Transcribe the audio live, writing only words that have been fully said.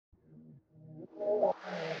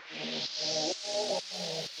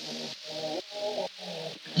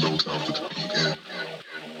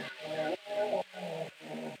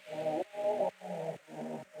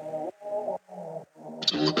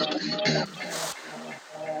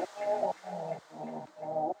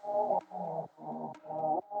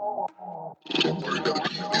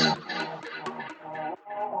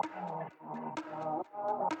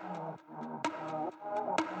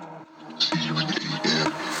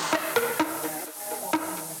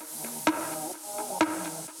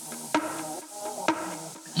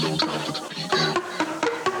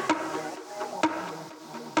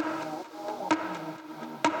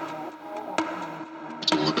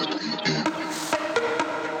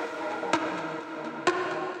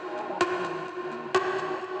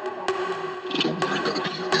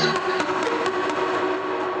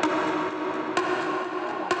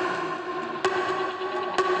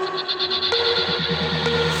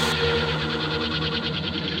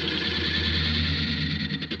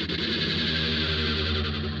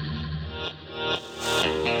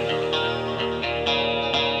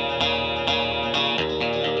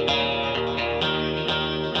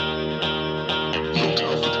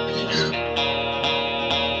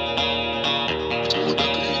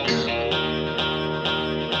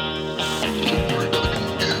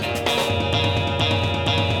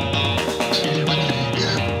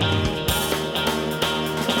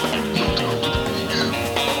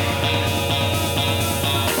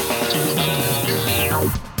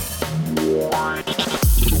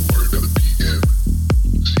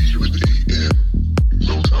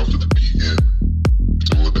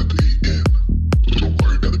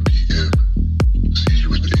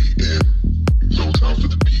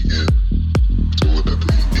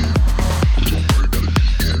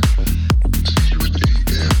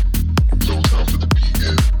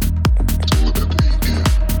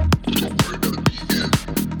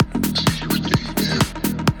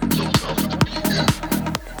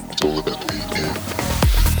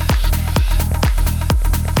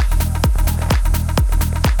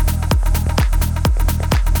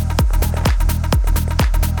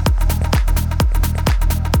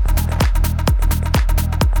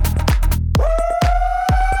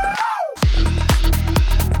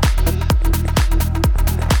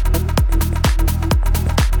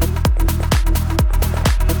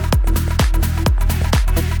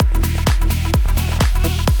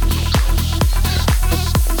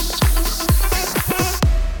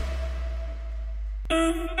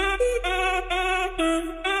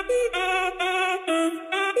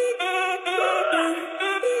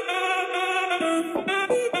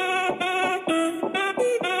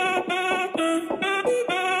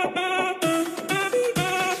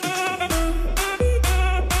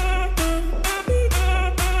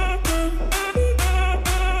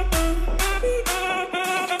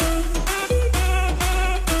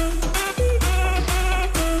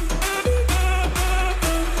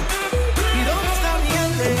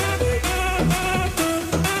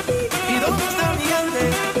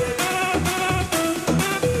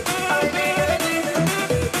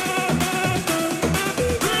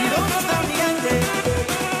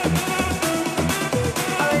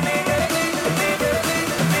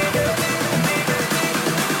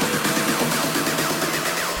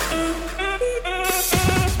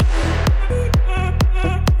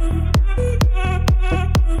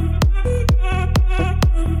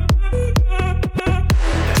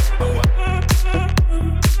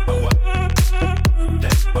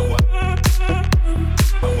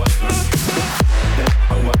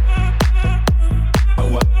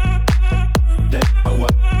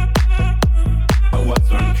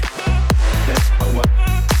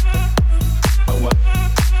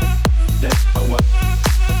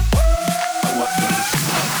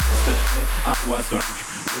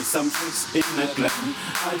tricks in a club.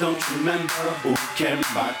 I don't remember who came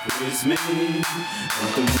back with me. And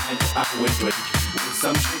tonight I will drink with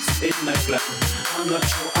some tricks in a club. I'm not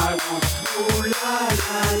sure I want. Ooh la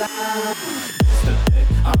la la. Yesterday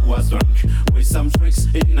I was drunk with some tricks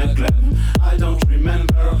in a club. I don't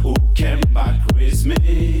remember who came back with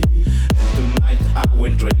me. And tonight I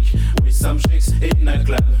will drink with some tricks in a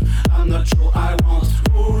club. I'm not sure I want.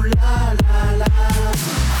 Ooh la la la.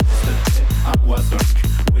 Yesterday I was drunk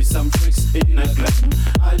with some tricks in a club.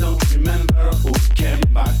 I don't remember who came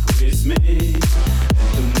back with me. And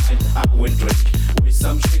tonight I will drink with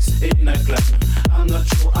some tricks in a club. I'm not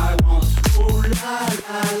sure I want. Ooh la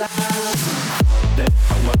la la. That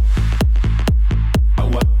I was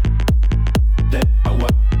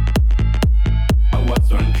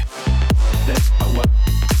drunk. That I was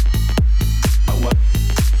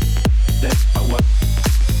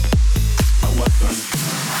drunk.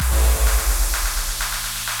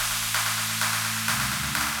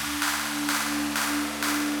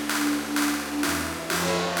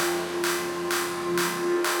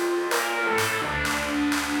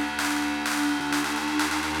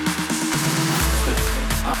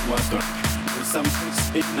 I was drunk with some tricks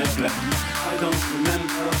in a club. I don't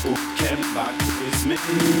remember who came back with me.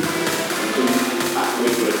 I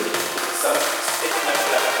will drink some tricks in a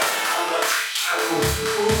club. I'm not sure.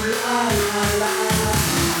 Ooh la la la.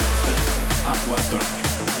 I was drunk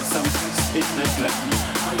with some tricks in a club.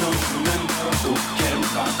 I don't remember who came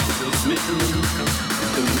back with me.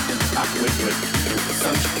 I will drink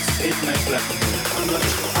some tricks in a club. I'm not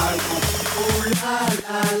sure I want. Ooh la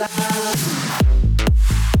la la.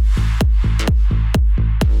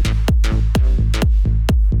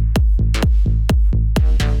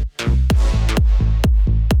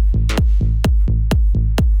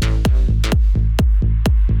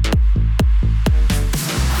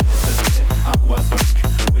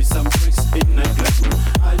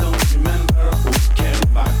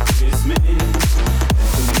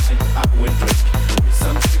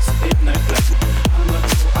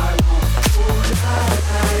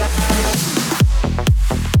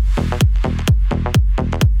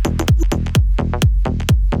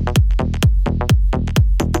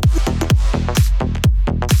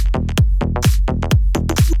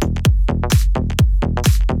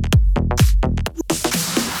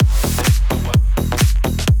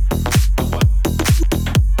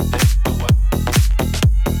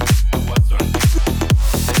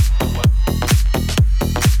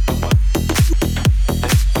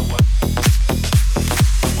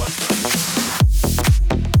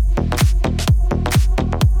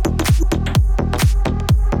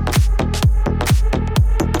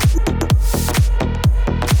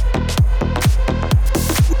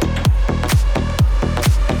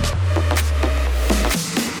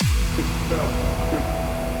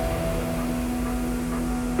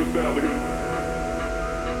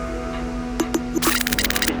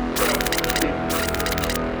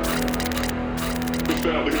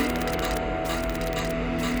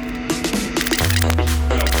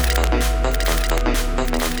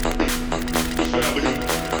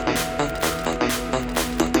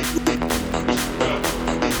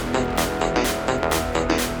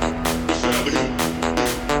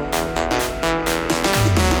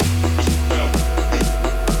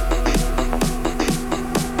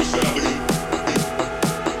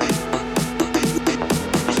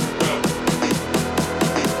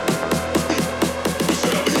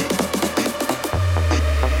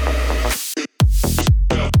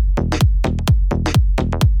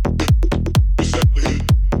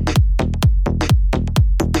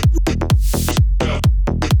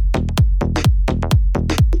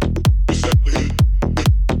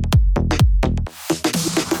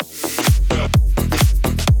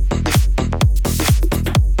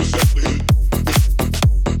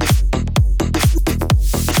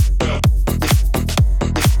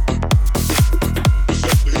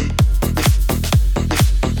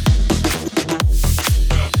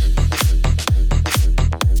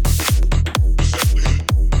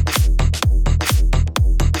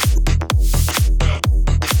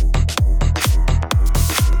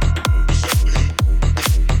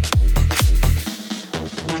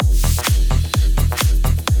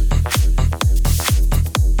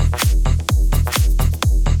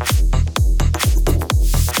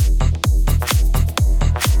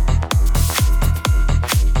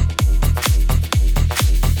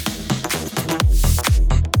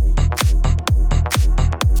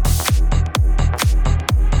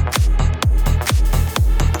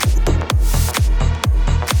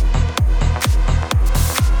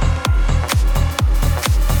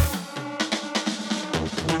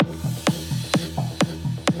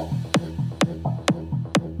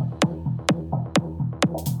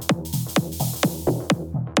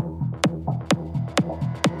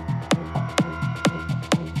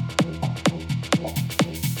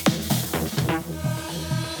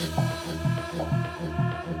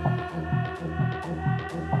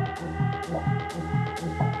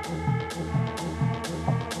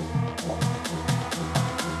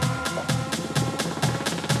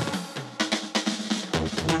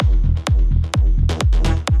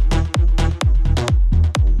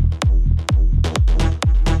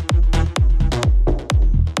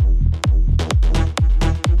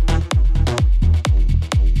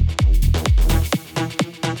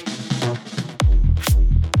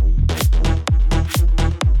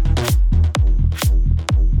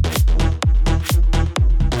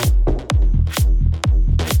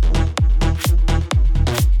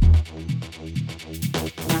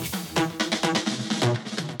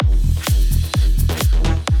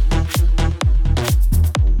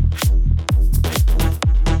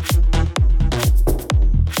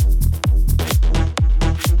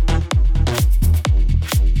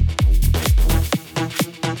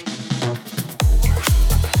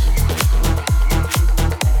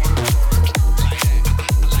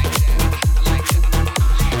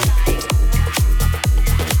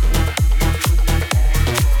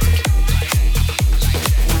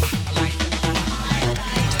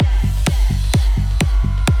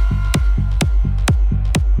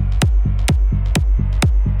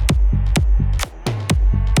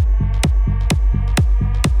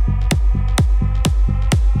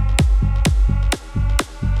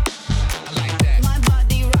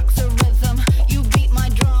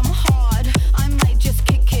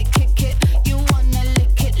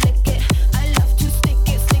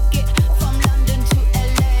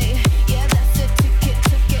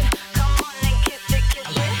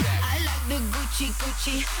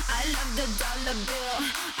 the bill.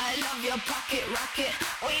 I love your pocket rocket.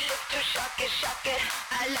 We live to shock it.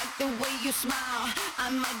 I like the way you smile. I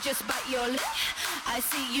might just bite your lip. I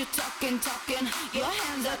see you talking. Your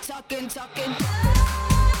hands are talking.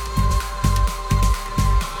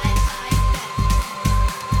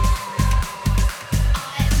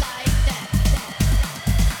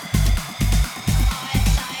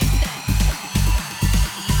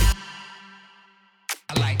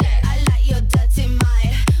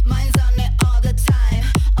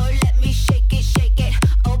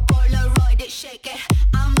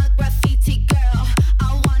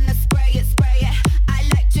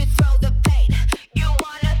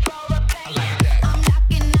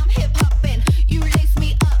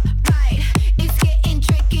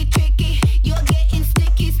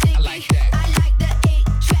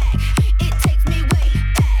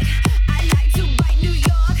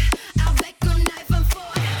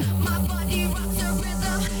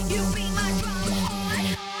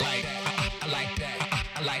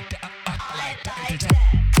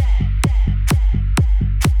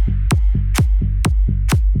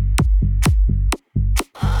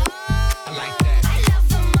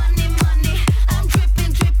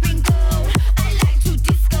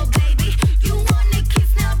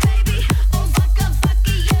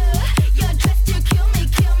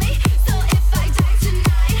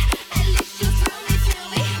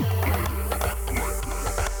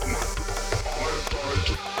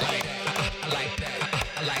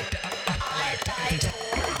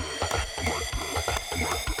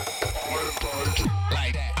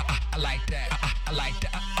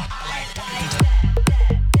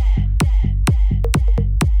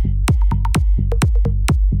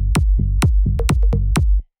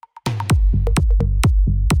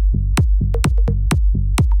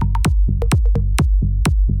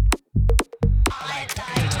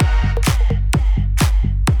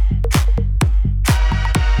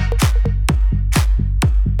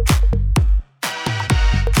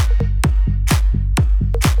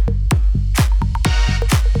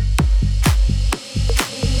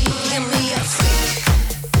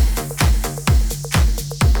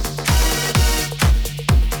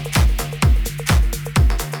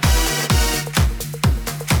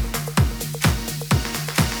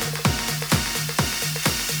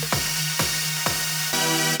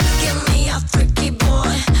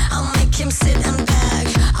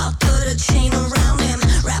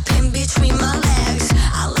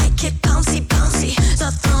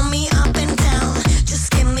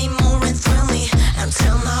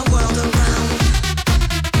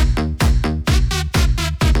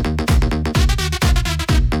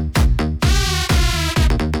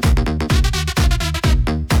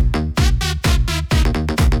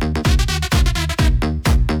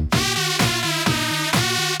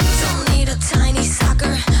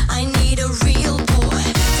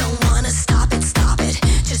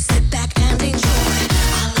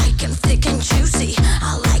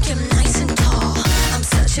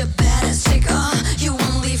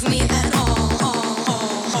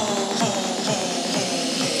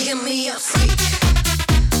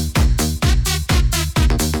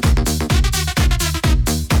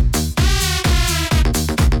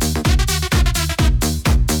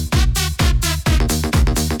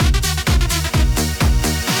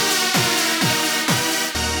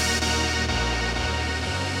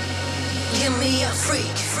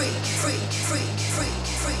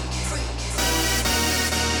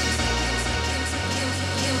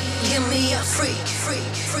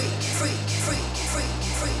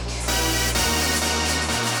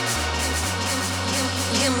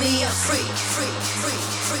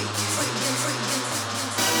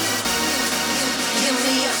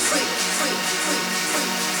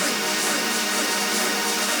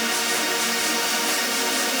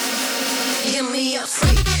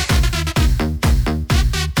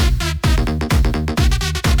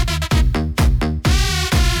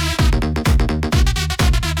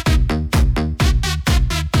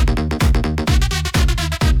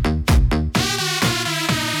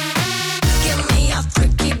 Give me a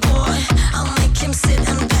freaky boy, I'll make him sit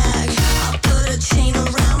and beg.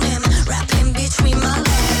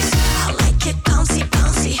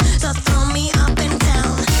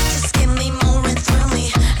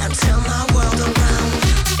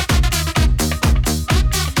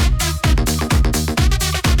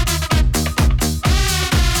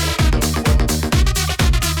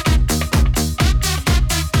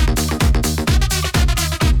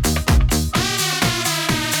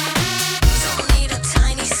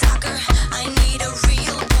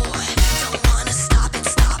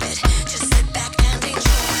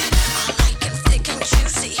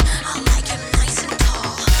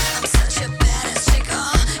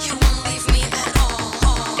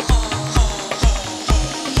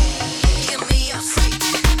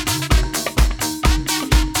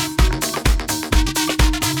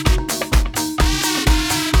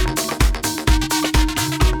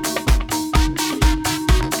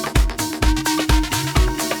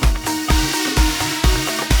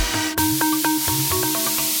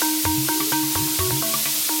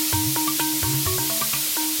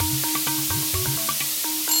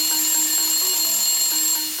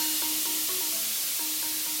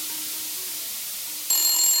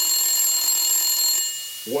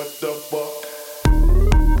 what the fuck?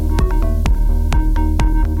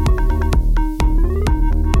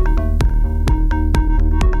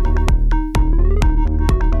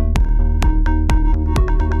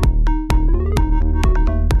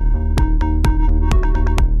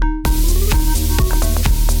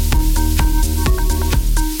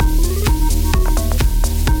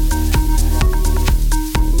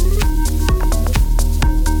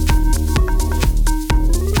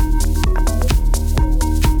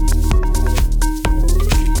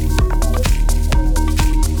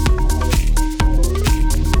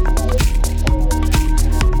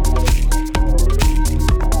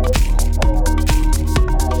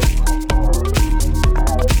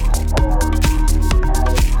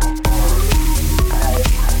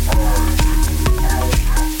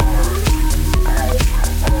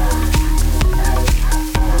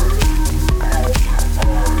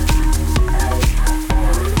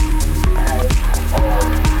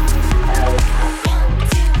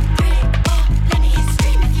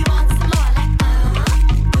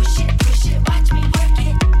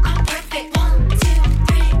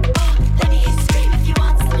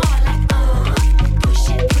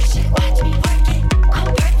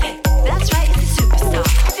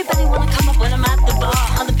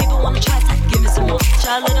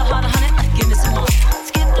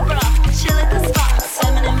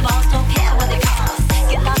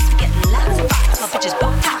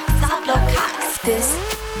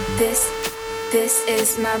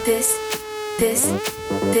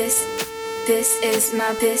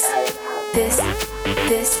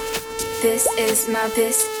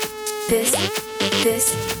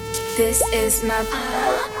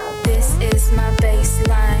 This is my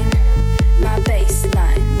baseline, my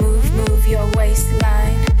baseline. Move your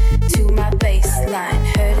waistline to my baseline.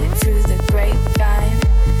 Heard it through the grapevine.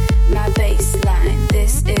 My baseline.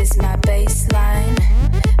 This is my baseline,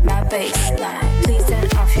 my baseline. Please turn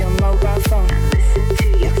off your mobile phone and listen to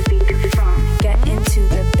your speakerphone. Get into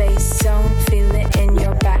the bass zone, feel it in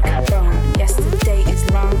your backbone. Yesterday is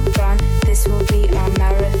long gone. This will be our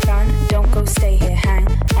marathon. Don't go, stay here, hang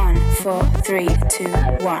on. 4, 3, 2,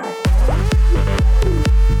 1.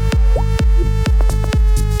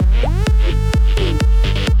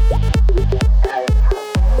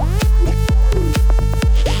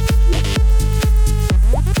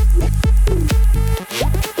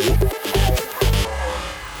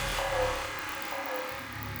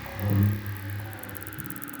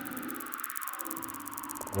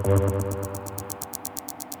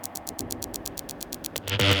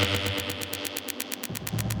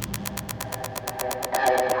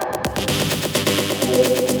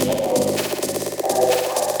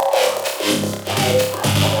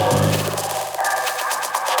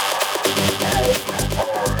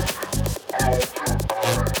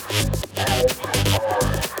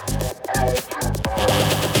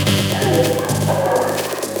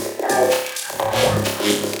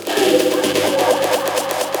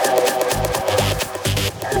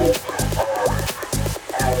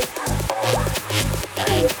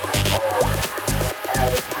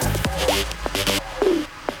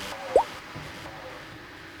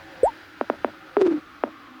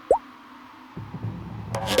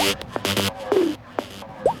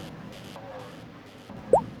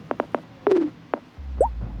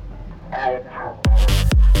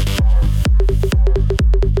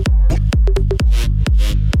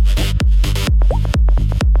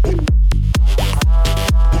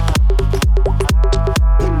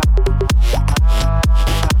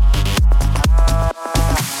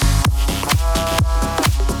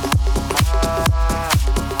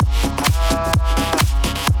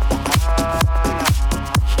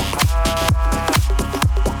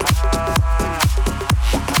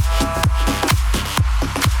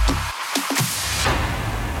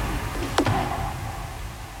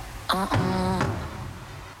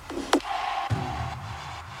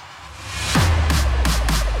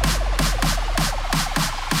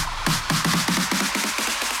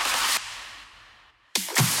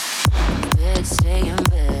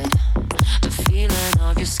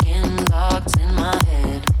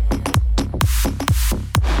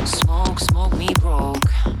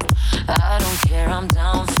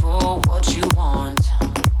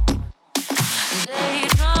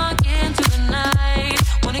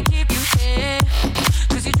 Wanna keep you here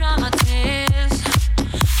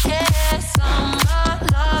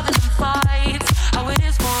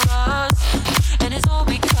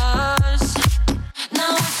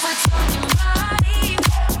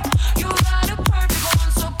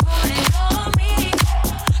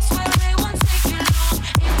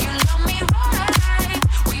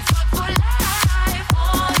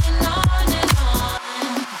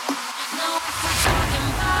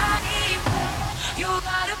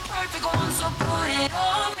it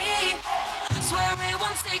on me. Swear it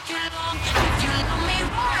won't take you long. If you love me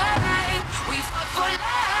right, we fuck for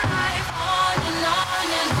life. On and on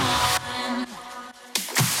and on.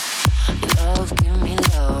 Love, give me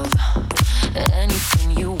love. Anything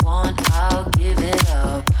you want, I'll give it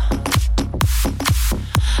up.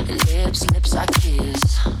 Lips I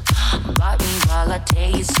kiss. Bite me while I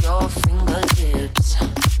taste your fingertips.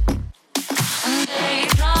 Day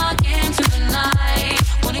drunk into the night.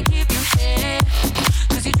 Wanna keep you here,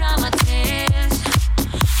 'cause you dry my tears.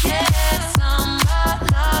 Yeah, summer,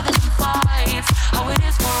 love and fights. How it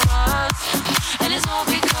is for us, and it's all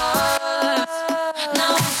because.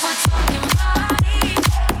 Now if we're talking body,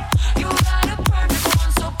 you got a perfect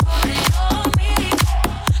one, so put it on me.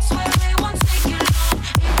 Swear it won't take you long.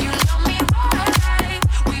 If you love me right,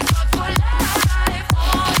 we fuck for life.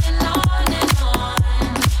 On and on and on.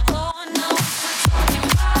 Oh no, if we're talking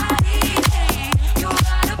body, you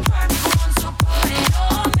got a perfect one, so put it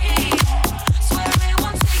on me. Swear it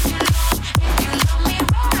won't take you long. If you love me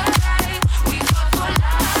right, we fuck for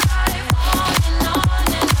life. On and on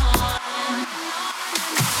and on.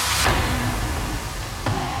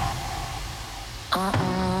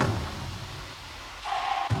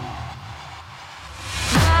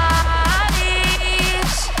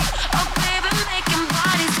 Bodies, oh baby, making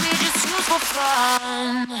bodies we just use for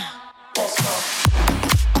fun. Let's go.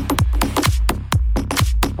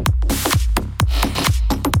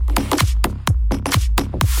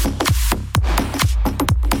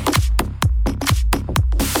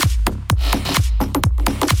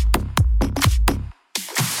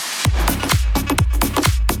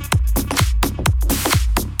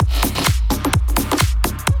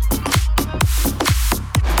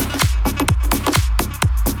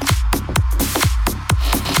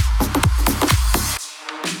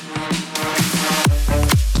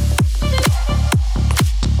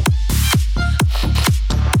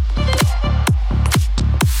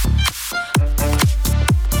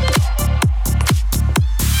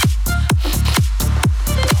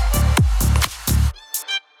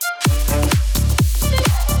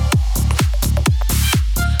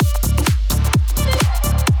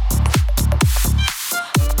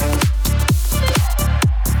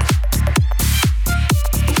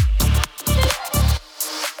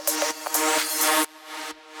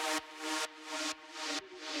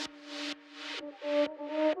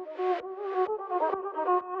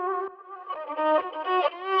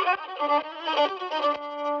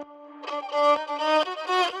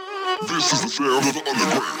 This is the sound of the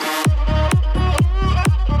underground.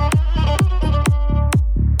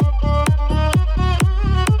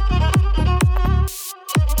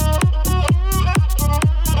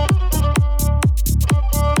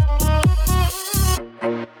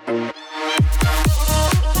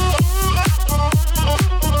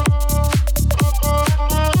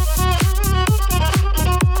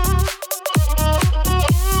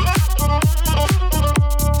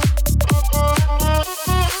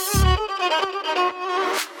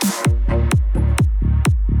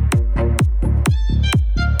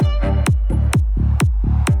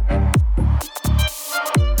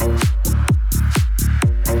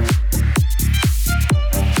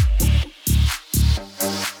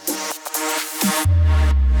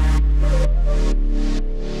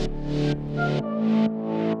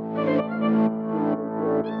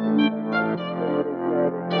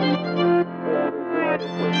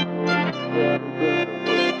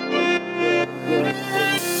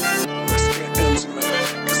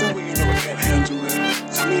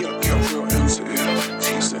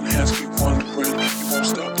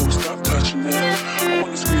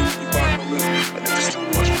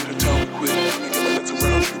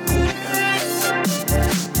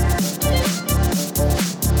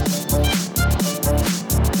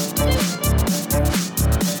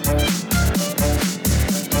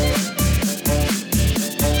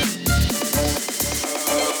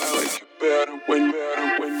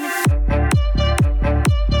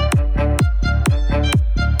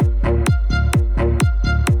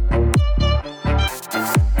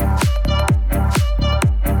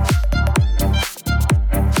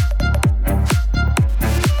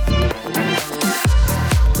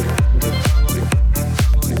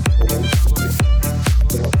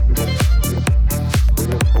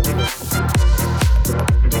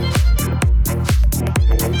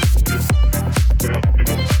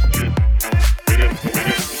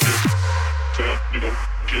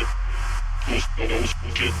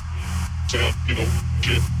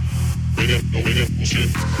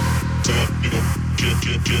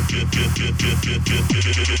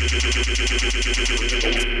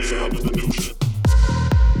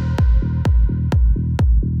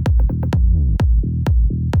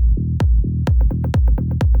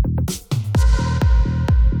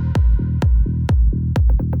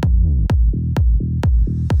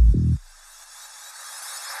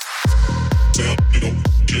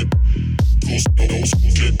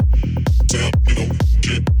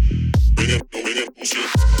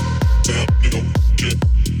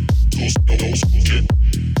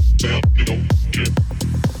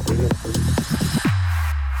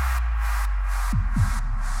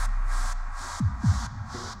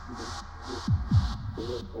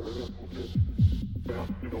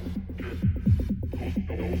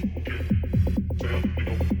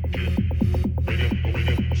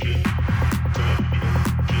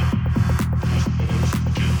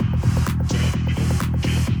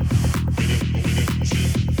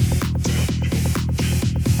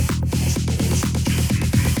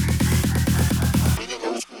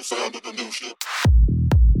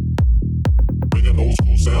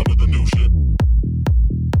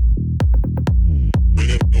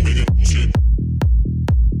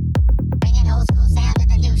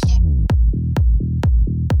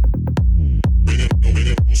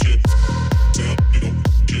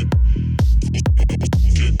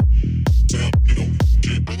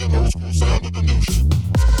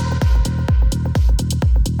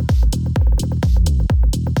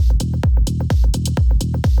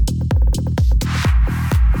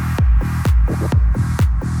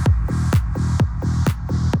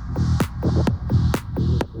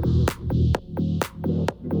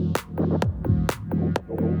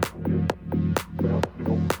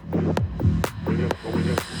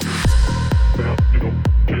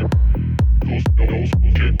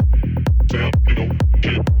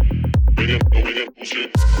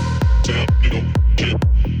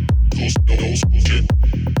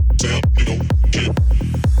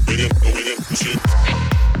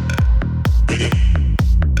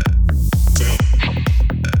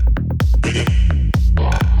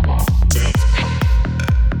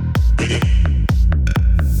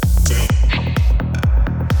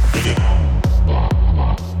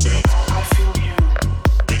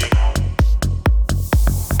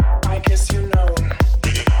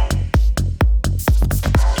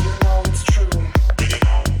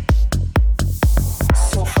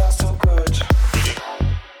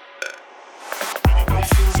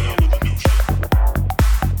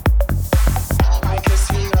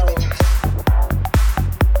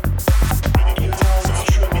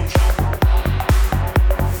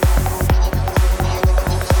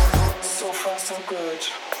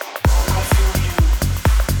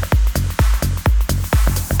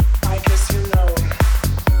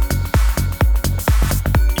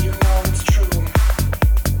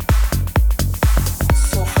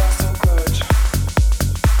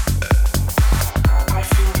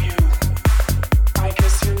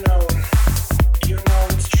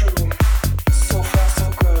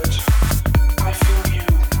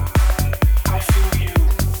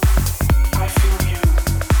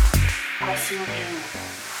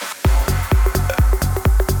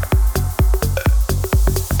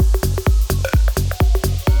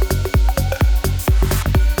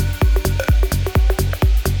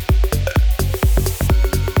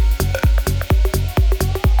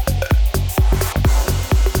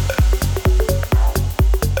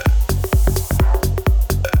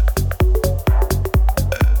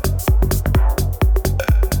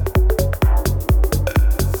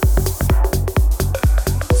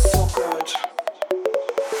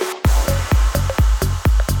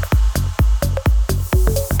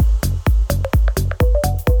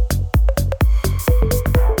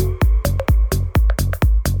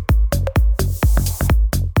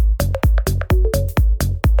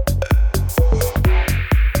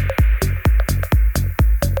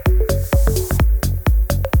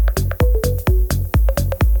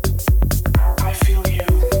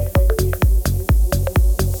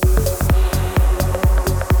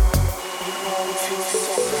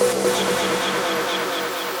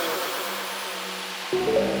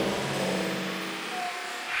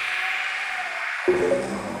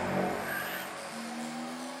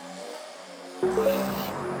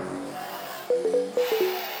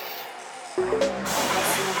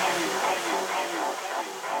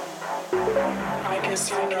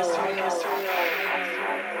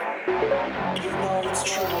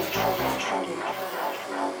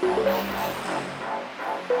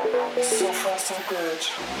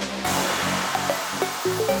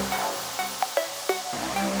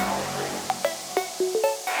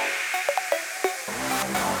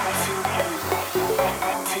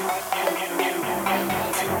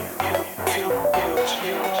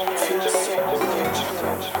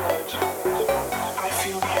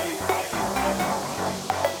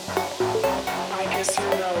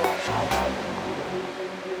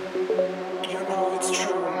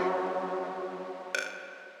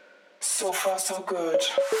 So far, so good.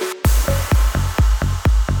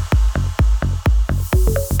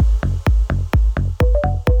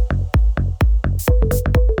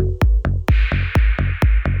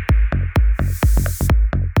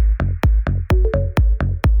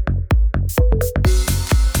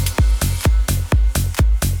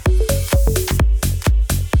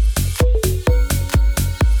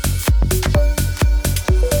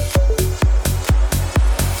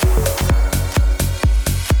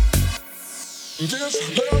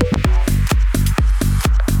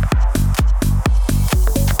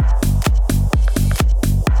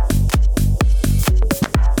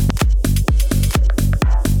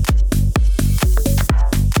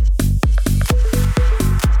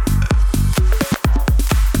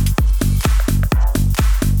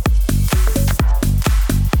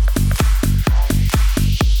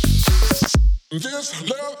 This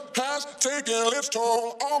love has taken its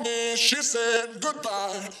toll on me. She said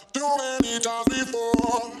goodbye too many times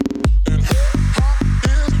before. And her heart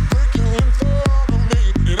is breaking in front of me.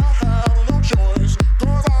 And I have no choice,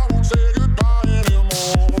 'cause I won't say goodbye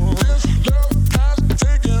anymore. This love has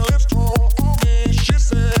taken its toll on me. She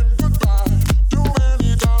said goodbye too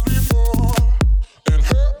many times before. And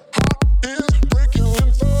her heart is breaking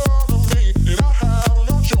in front of me. And I have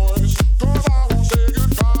no choice, 'cause I won't say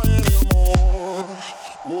goodbye anymore.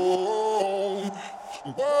 Whoa,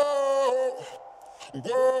 whoa,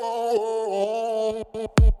 whoa.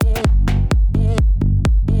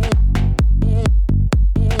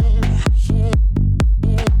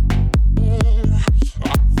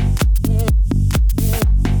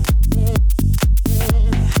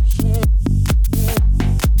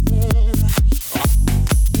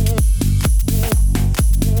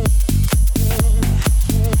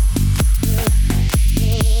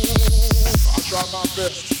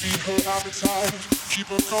 Her appetite, keep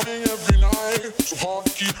her coming every night. So hard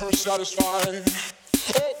to keep her satisfied.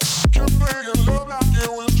 Oh, kept playing love like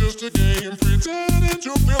it was just a game, pretending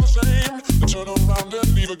to feel the same, then turn around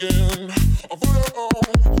and leave again.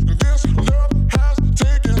 But this love has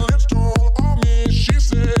taken its toll on me. She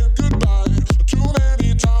said goodbye too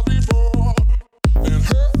many times before, and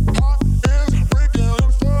her heart is breaking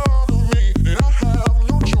in front of me, and I have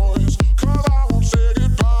no choice, 'cause I won't say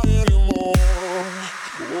goodbye anymore.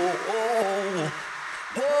 Whoa, whoa.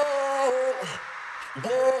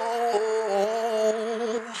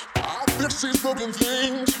 I fix these broken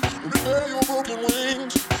things, repair your broken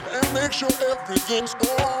wings, and make sure everything's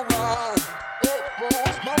alright.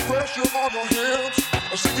 My pressure on your hips,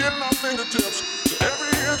 singing my fingertips to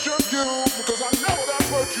every inch of you, because I know that's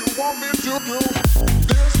what you want me to do.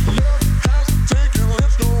 This love has taken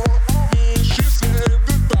its toll on me. She said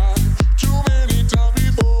goodbye too many times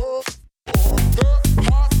before. Her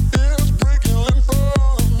heart is breaking in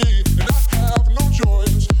front of me, and I have no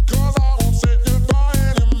choice, 'cause I won't say goodbye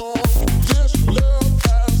anymore. This love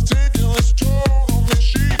has taken its toll on me.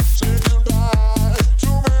 She said goodbye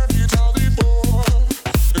too many times before,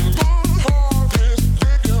 and my heart is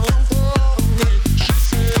breaking in front of me. She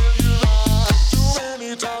said goodbye too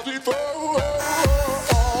many times before.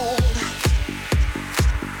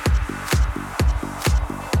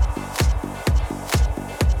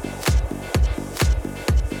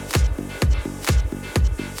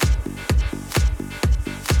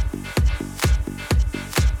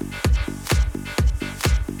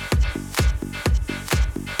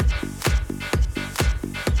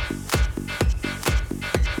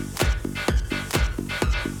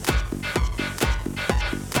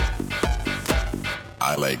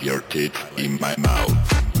 I like your teeth in my mouth.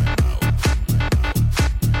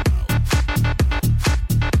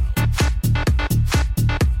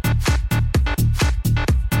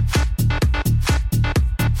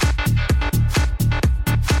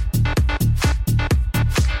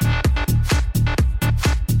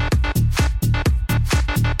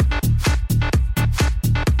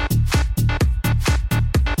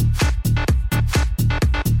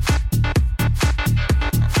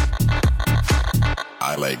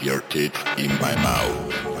 I like your teeth in my mouth.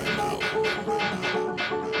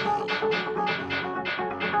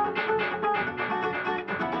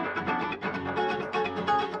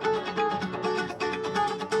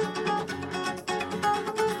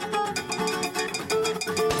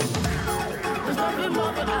 There's nothing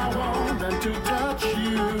more that I want than to touch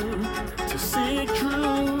you, to see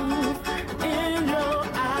truth in your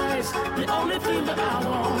eyes. The only thing that I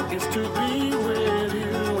want is to be with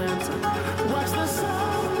you and to watch the sunrise.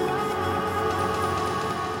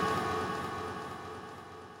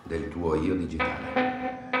 Del tuo io digitale.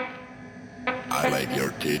 I like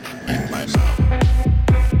your teeth in my mouth.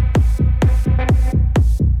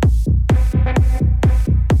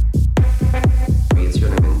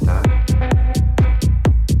 Proiezione mentale.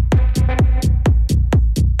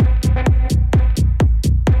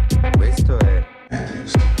 Questo è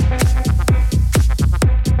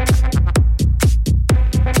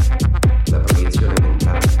la proiezione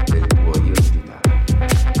mentale del tuo io digitale.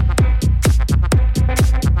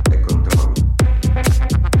 E controllo.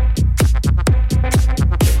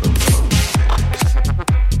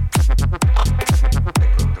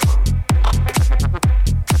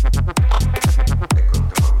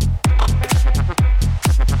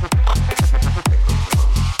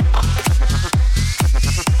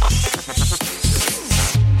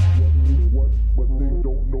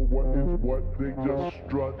 They just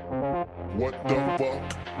strut. What the fuck?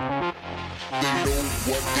 They know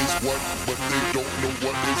what is what, but they don't know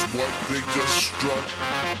what is what. They just strut.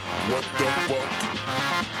 What the fuck?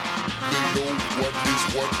 They know what is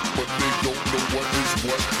what, but they don't know what is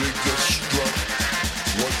what. They just strut.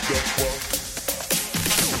 What the fuck?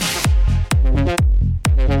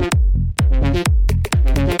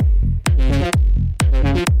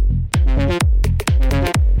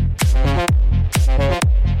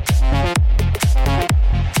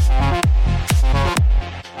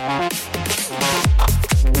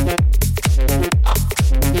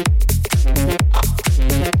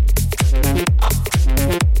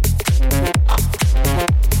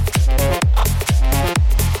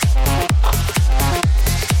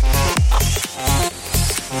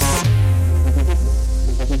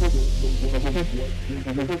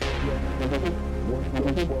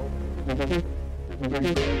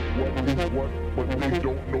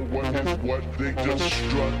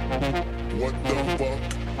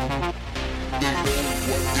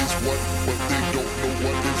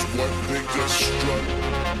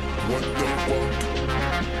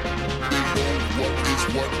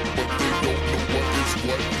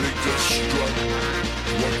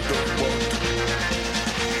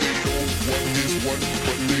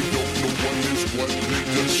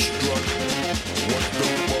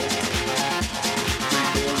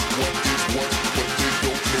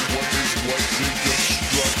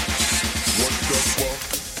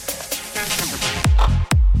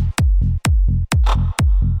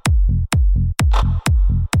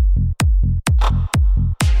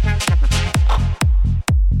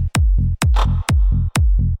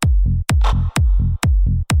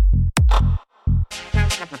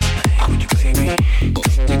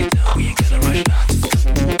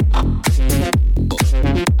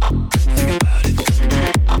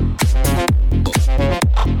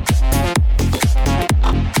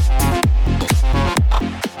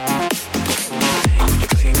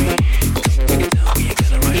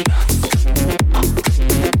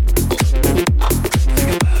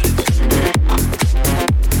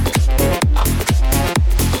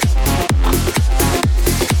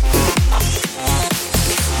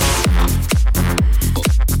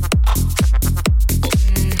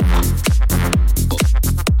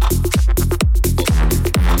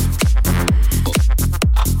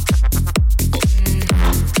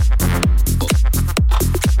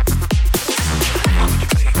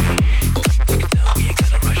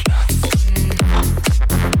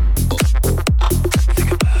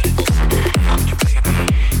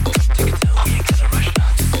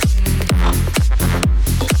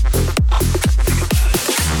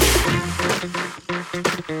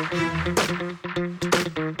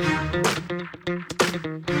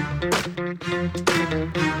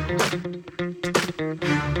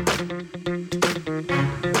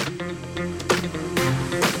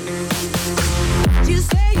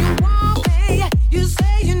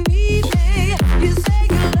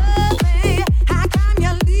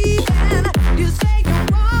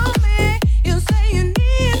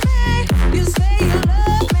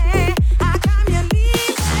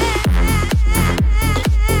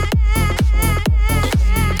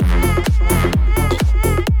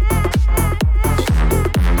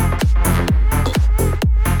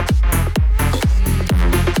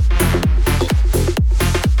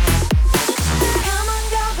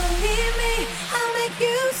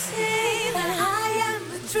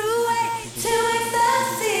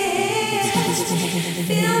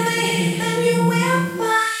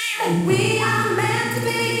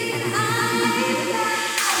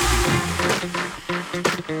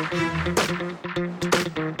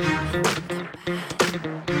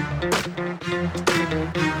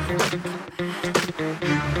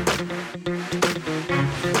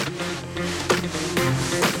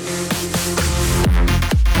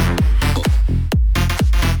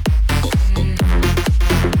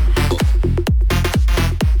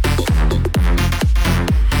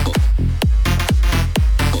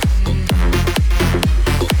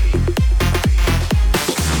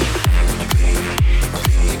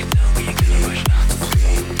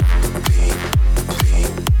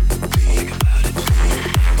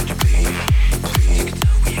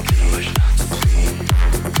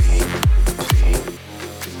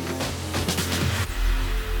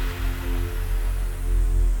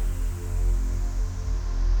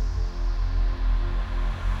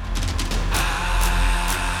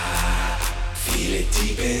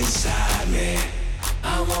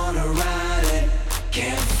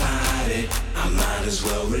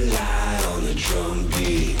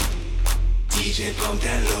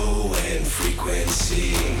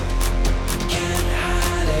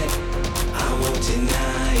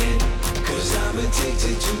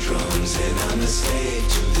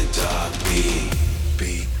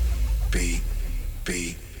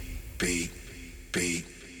 beat,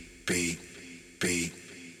 beat, beat.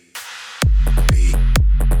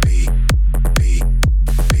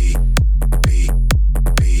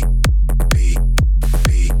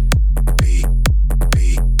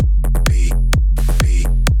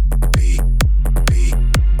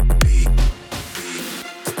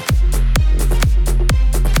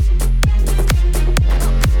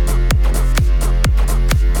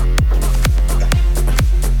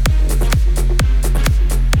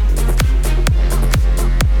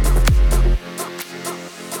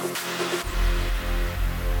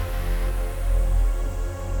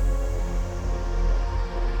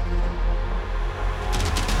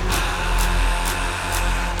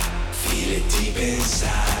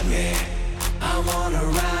 inside me. I wanna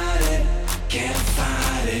ride it, can't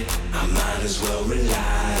fight it. I might as well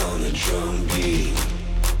rely on the drum beat.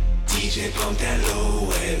 DJ pump that low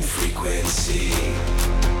end frequency.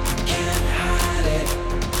 Can't hide it,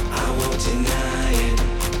 I won't deny it.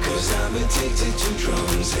 Cause I'm addicted to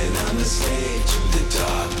drums and I'm a slave to the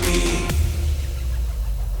dark beat.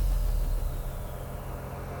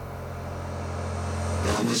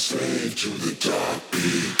 I'm a slave to the dark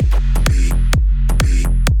beat.